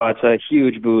It's a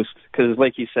huge boost because,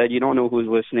 like you said, you don't know who's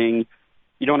listening,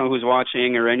 you don't know who's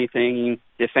watching or anything.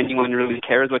 If anyone really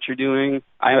cares what you're doing,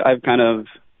 I've kind of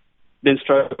been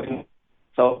struggling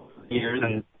for years,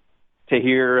 and to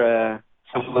hear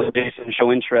someone like Jason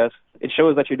show interest, it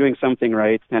shows that you're doing something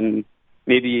right, and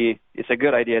maybe it's a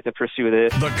good idea to pursue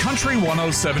this. The Country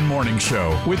 107 Morning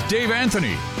Show with Dave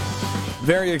Anthony.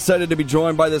 Very excited to be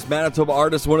joined by this Manitoba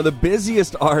artist, one of the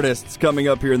busiest artists coming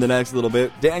up here in the next little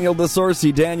bit, Daniel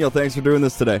DeSorcy. Daniel, thanks for doing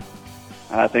this today.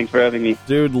 Thanks for having me.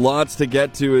 Dude, lots to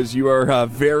get to as you are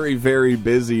very, very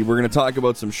busy. We're going to talk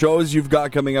about some shows you've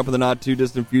got coming up in the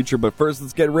not-too-distant future, but first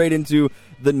let's get right into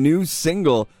the new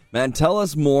single. Man, tell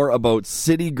us more about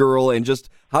City Girl and just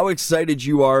how excited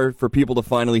you are for people to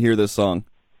finally hear this song.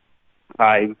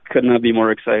 I could not be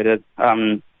more excited.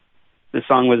 This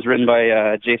song was written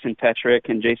by Jason Petrick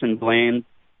and Jason Blaine,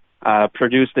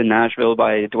 produced in Nashville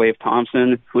by Dwayne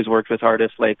Thompson, who's worked with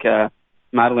artists like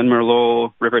Madeline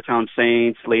Merlot, Rivertown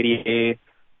Saints, Lady A.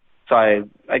 So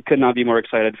I could not be more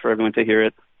excited for everyone to hear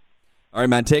it. All right,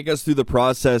 man, take us through the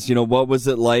process. You know, what was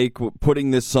it like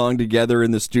putting this song together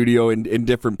in the studio in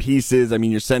different pieces? I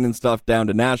mean, you're sending stuff down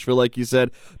to Nashville, like you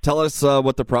said. Tell us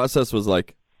what the process was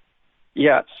like.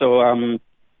 Yeah, so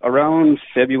around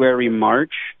February,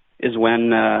 March is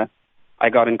when I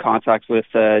got in contact with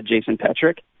Jason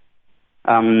Petrick.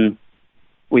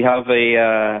 We have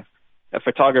a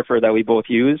photographer that we both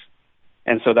use,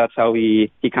 and so that's how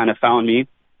he kind of found me.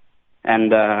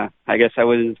 And I guess I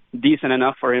was decent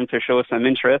enough for him to show some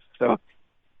interest. So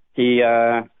he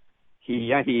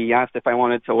asked if I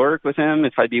wanted to work with him,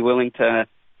 if I'd be willing to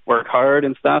work hard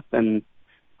and stuff, and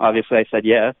obviously I said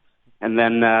yes. And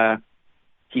then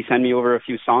he sent me over a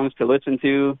few songs to listen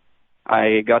to.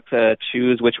 I got to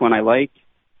choose which one I liked,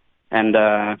 and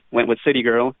went with City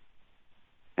Girl.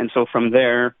 And so from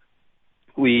there,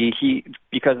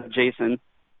 because of Jason,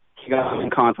 he got in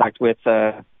contact with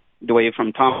Dwayne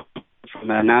from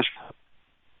Nashville,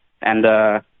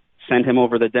 and sent him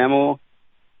over the demo.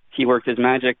 He worked his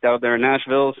magic out there in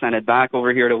Nashville, sent it back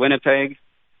over here to Winnipeg,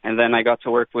 and then I got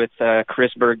to work with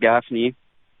Chris Berg-Gaffney,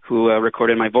 who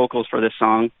recorded my vocals for this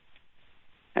song.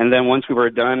 And then once we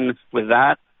were done with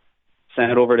that, sent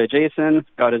it over to Jason,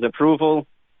 got his approval,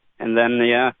 and then,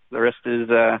 the rest is,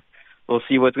 we'll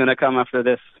see what's going to come after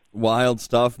this. Wild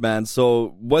stuff, man.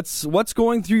 So what's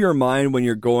going through your mind when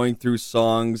you're going through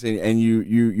songs and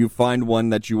you find one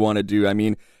that you want to do? I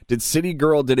mean, did City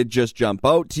Girl, did it just jump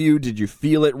out to you? Did you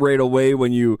feel it right away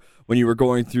when you were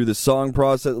going through the song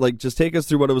process? Like, just take us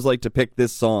through what it was like to pick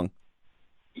this song.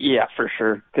 Yeah, for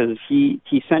sure, because he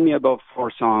sent me about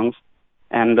 4 songs,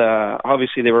 and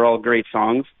obviously they were all great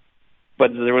songs.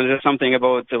 But there was just something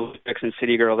about the lyrics in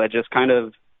City Girl that just kind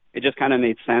of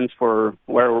made sense for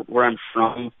where I'm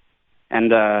from,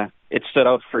 and it stood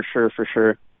out for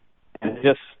sure. And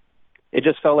it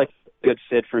just felt like a good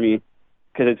fit for me,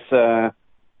 because it's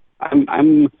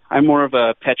I'm more of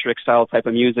a Petrick style type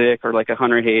of music, or like a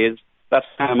Hunter Hayes. That's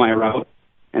kind of my route,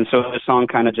 and so the song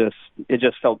kind of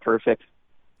just felt perfect.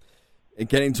 And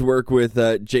getting to work with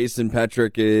Jason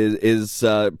Petrick is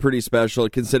pretty special,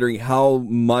 considering how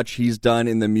much he's done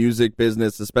in the music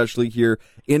business, especially here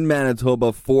in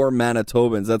Manitoba for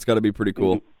Manitobans. That's got to be pretty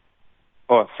cool.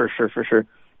 Oh, for sure.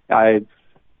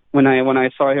 When I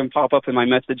saw him pop up in my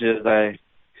messages, I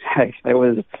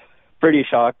was pretty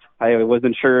shocked. I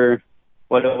wasn't sure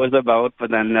what it was about, but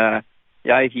then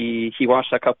he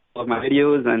watched a couple of my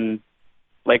videos and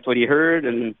liked what he heard,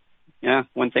 and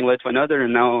one thing led to another,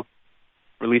 and now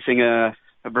releasing a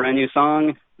brand new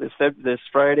song this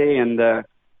Friday, and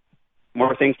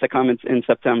more things to come in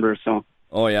September. So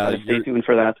stay tuned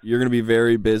for that. You're going to be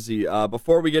very busy.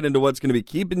 Before we get into what's going to be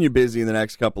keeping you busy in the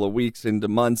next couple of weeks into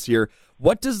months here,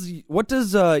 what does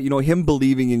him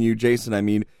believing in you, Jason, I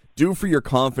mean, do for your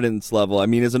confidence level? I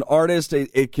mean, as an artist,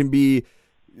 it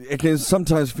can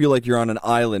sometimes feel like you're on an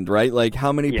island, right? Like,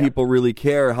 how many people really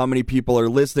care? How many people are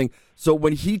listening? So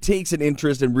when he takes an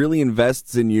interest and really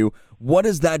invests in you, what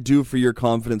does that do for your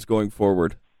confidence going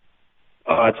forward?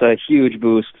 It's a huge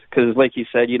boost, because like you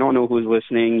said, you don't know who's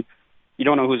listening, you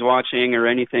don't know who's watching or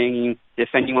anything, if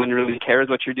anyone really cares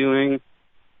what you're doing.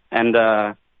 And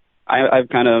I've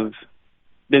kind of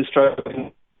been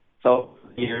struggling for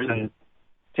years, and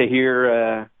to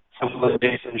hear someone like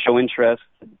Jason show interest,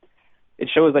 it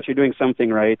shows that you're doing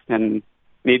something right, and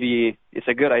maybe it's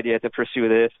a good idea to pursue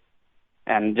this.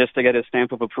 And just to get a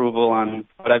stamp of approval on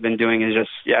what I've been doing is just,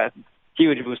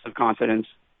 huge boost of confidence.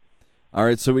 All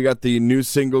right, so we got the new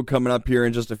single coming up here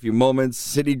in just a few moments.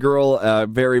 City Girl,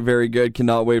 very, very good.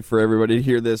 Cannot wait for everybody to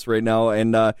hear this right now.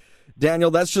 And Daniel,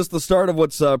 that's just the start of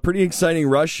what's a pretty exciting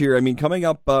rush here. I mean, coming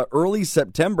up early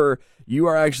September, you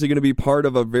are actually going to be part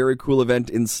of a very cool event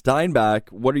in Steinbach.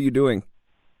 What are you doing?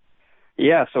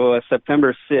 Yeah, so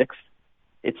September 6th,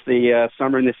 it's the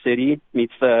Summer in the City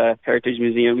meets the Heritage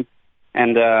Museum.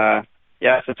 And,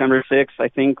 September 6th, I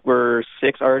think we're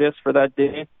 6 artists for that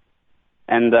day.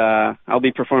 And I'll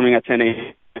be performing at 10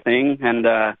 a.m. thing. And,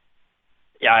 the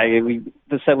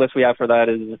set list we have for that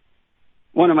is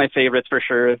one of my favorites for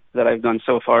sure that I've done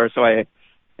so far. So I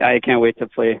can't wait to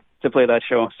play that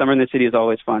show. Summer in the City is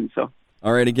always fun. So.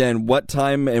 All right, again, what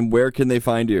time and where can they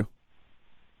find you?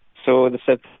 So the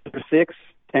September 6th,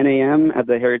 10 a.m. at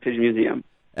the Heritage Museum.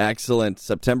 Excellent.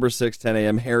 September 6th, 10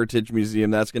 a.m., Heritage Museum.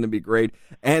 That's going to be great.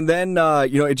 And then,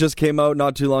 it just came out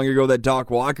not too long ago that Doc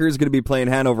Walker is going to be playing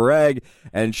Hanover Egg.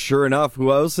 And sure enough,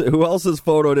 who else's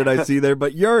photo did I see there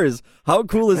but yours? How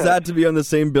cool is that to be on the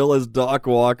same bill as Doc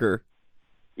Walker?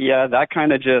 Yeah, that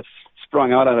kind of just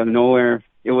sprung out of nowhere.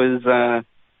 It was,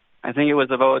 I think it was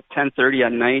about 10:30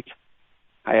 at night.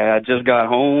 I just got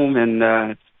home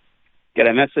and get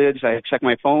a message. I check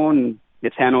my phone.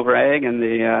 It's Hanover Egg, and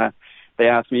they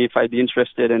asked me if I'd be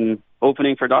interested in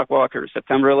opening for Doc Walker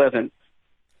September 11th,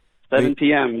 7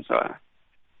 p.m. So I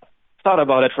thought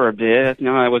about it for a bit.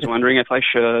 I was wondering if I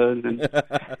should. And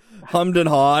hummed and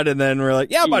hawed, and then we're like,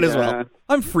 might as well.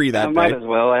 I'm free that day. Might as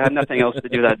well. I had nothing else to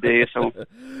do that day. So,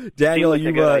 Daniel,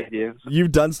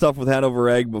 you've done stuff with Hanover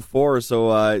Egg before,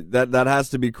 so that has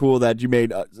to be cool that you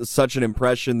made such an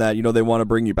impression that they want to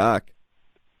bring you back.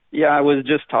 Yeah, I was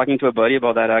just talking to a buddy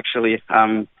about that actually.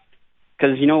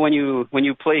 Because when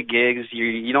you play gigs,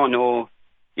 you don't know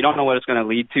what it's going to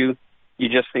lead to.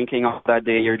 You're just thinking of that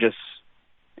day.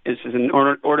 This is an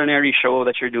ordinary show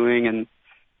that you're doing, and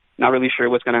not really sure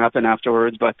what's going to happen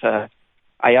afterwards. But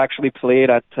I actually played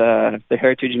at the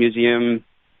Heritage Museum,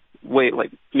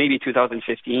 maybe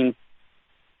 2015,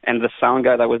 and the sound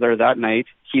guy that was there that night,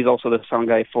 he's also the sound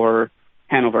guy for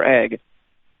Hanover Egg.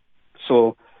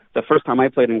 So the first time I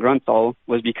played in Grunthal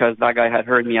was because that guy had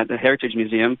heard me at the Heritage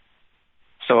Museum.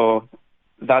 So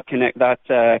that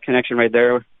connection right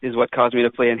there is what caused me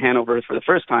to play in Hanover for the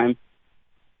first time.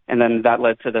 And then that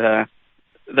led to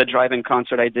the drive-in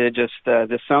concert I did just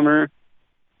this summer.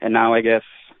 And now I guess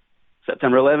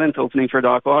September 11th, opening for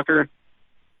Doc Walker.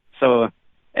 So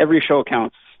every show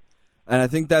counts. And I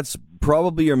think that's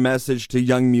probably your message to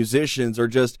young musicians or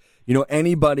just,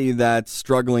 anybody that's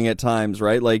struggling at times,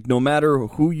 right? Like no matter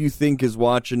who you think is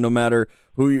watching, no matter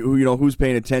who's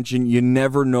paying attention, you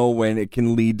never know when it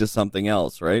can lead to something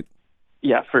else, right?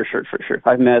 Yeah, for sure.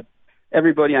 I've met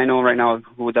everybody I know right now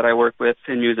that I work with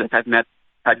in music. I've met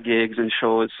at gigs and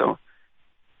shows, so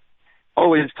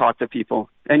always talk to people.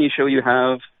 Any show you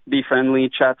have, be friendly,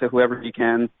 chat to whoever you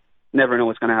can. Never know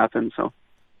what's going to happen, so.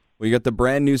 We got the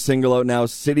brand new single out now,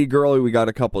 City Girl. We got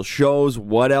a couple shows.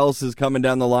 What else is coming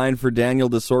down the line for Daniel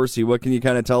DeSorcy? What can you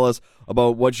kind of tell us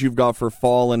about what you've got for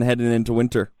fall and heading into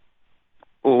winter?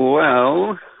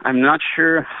 Well, I'm not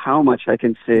sure how much I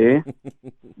can say,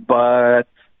 but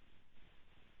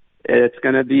it's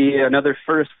going to be another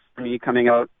first for me coming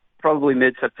out probably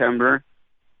mid-September.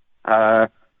 A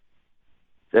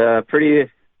pretty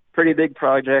big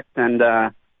project, and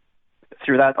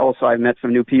through that also I've met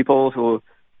some new people who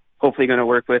hopefully going to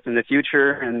work with in the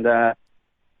future. And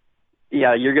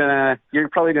you're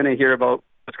probably going to hear about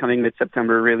what's coming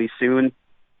mid-September really soon.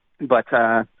 But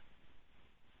I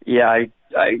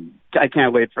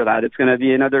can't wait for that. It's going to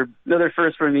be another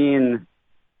first for me, and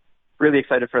really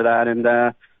excited for that. And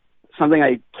something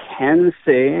I can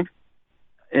say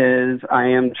is I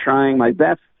am trying my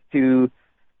best to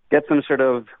get some sort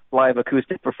of live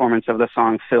acoustic performance of the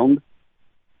song filmed.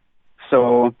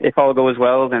 So if all goes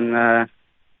well, then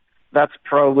that's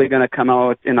probably going to come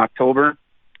out in October.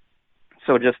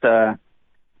 So just a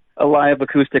live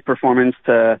acoustic performance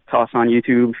to toss on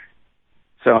YouTube.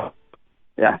 So,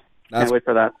 yeah, can't wait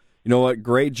for that. You know what?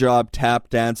 Great job tap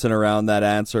dancing around that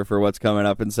answer for what's coming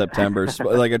up in September.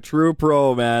 Like a true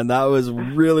pro, man. That was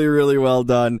really, really well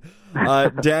done.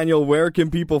 Daniel, where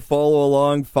can people follow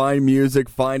along, find music,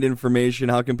 find information?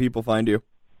 How can people find you?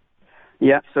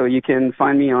 Yeah, so you can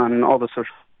find me on all the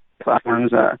social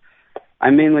platforms.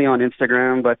 I'm mainly on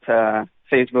Instagram, but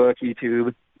Facebook,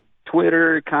 YouTube,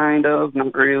 Twitter, kind of,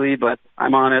 not really, but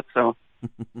I'm on it. So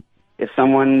if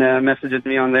someone messages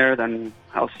me on there, then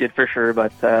I'll see it for sure.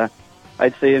 But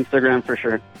I'd say Instagram for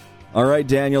sure. All right,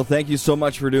 Daniel, thank you so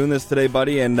much for doing this today,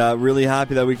 buddy, and really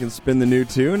happy that we can spin the new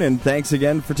tune. And thanks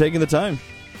again for taking the time.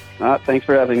 Thanks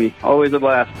for having me. Always a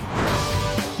blast.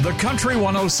 The Country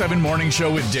 107 Morning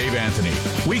Show with Dave Anthony.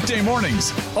 Weekday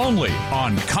mornings, only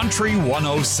on Country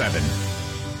 107.